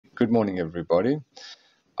Good morning, everybody.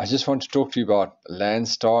 I just want to talk to you about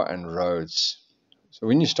Landstar and roads. So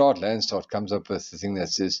when you start Landstar, it comes up with the thing that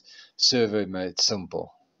says Survey Made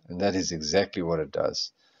Simple, and that is exactly what it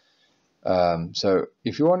does. So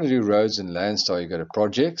if you want to do roads in Landstar, you go to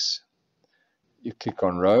Projects, you click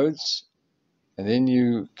on Roads, and then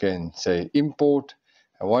you can say Import.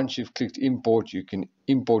 And once you've clicked Import, you can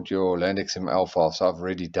import your LandXML file. So I've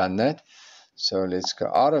already done that. So let's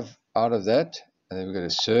go out of that, and then we go to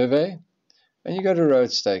Survey, and you go to Road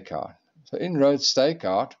Stakeout. So in Road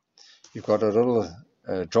Stakeout, you've got a little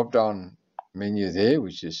drop-down menu there,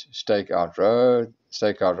 which is Stakeout Road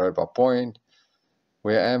by point,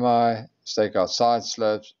 Where Am I, Stakeout Side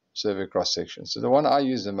Slopes, Survey Cross Section. So the one I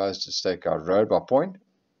use the most is Stakeout Road by point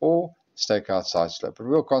or Stakeout Side Slope. But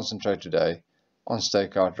we'll concentrate today on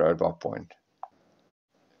Stakeout Road by point.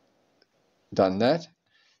 Done that,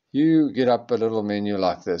 you get up a little menu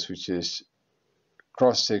like this, which is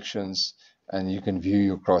cross sections, and you can view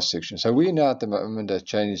your cross section. So we now at the moment have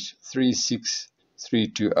changed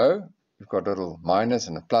 36320. We've got a little minus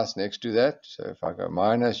and a plus next to that. So if I go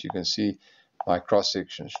minus, you can see my cross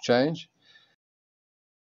sections change.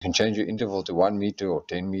 You can change your interval to 1 meter or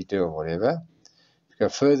 10 meter or whatever. If you go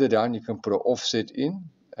further down, you can put an offset in,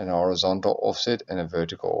 and a horizontal offset and a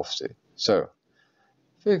vertical offset. So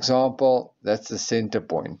for example, that's the center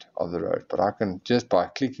point of the road, but I can just by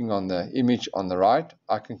clicking on the image on the right,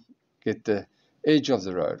 I can get the edge of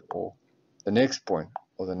the road or the next point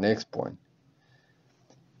or the next point.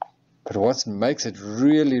 But what makes it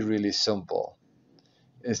really simple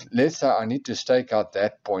is, let's say I need to stake out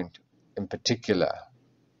that point in particular,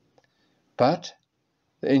 but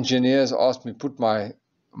the engineers asked me to put my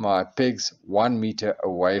pegs 1 meter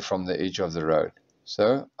away from the edge of the road.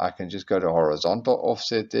 So I can just go to horizontal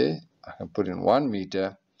offset there. I can put in 1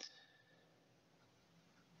 meter,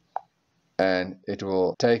 and it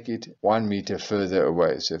will take it 1 meter further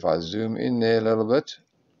away. So if I zoom in there a little bit,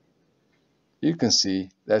 you can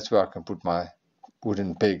see that's where I can put my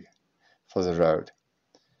wooden peg for the road.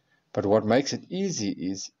 But what makes it easy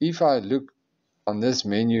is if I look on this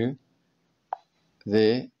menu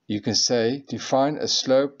there, you can say define a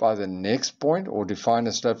slope by the next point or define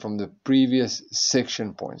a slope from the previous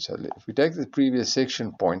section point. So if we take the previous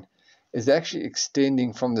section point, it's actually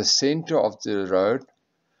extending from the center of the road.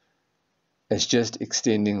 It's just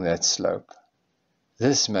extending that slope.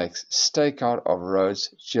 This makes stakeout of roads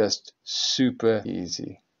just super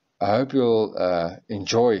easy. I hope you'll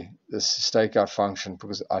enjoy this stakeout function,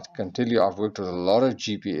 because I can tell you I've worked with a lot of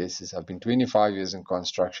GPSs. I've been 25 years in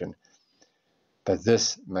construction. But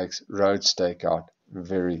this makes road stakeout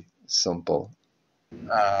very simple.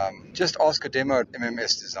 Just ask a demo at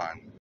MMS Design.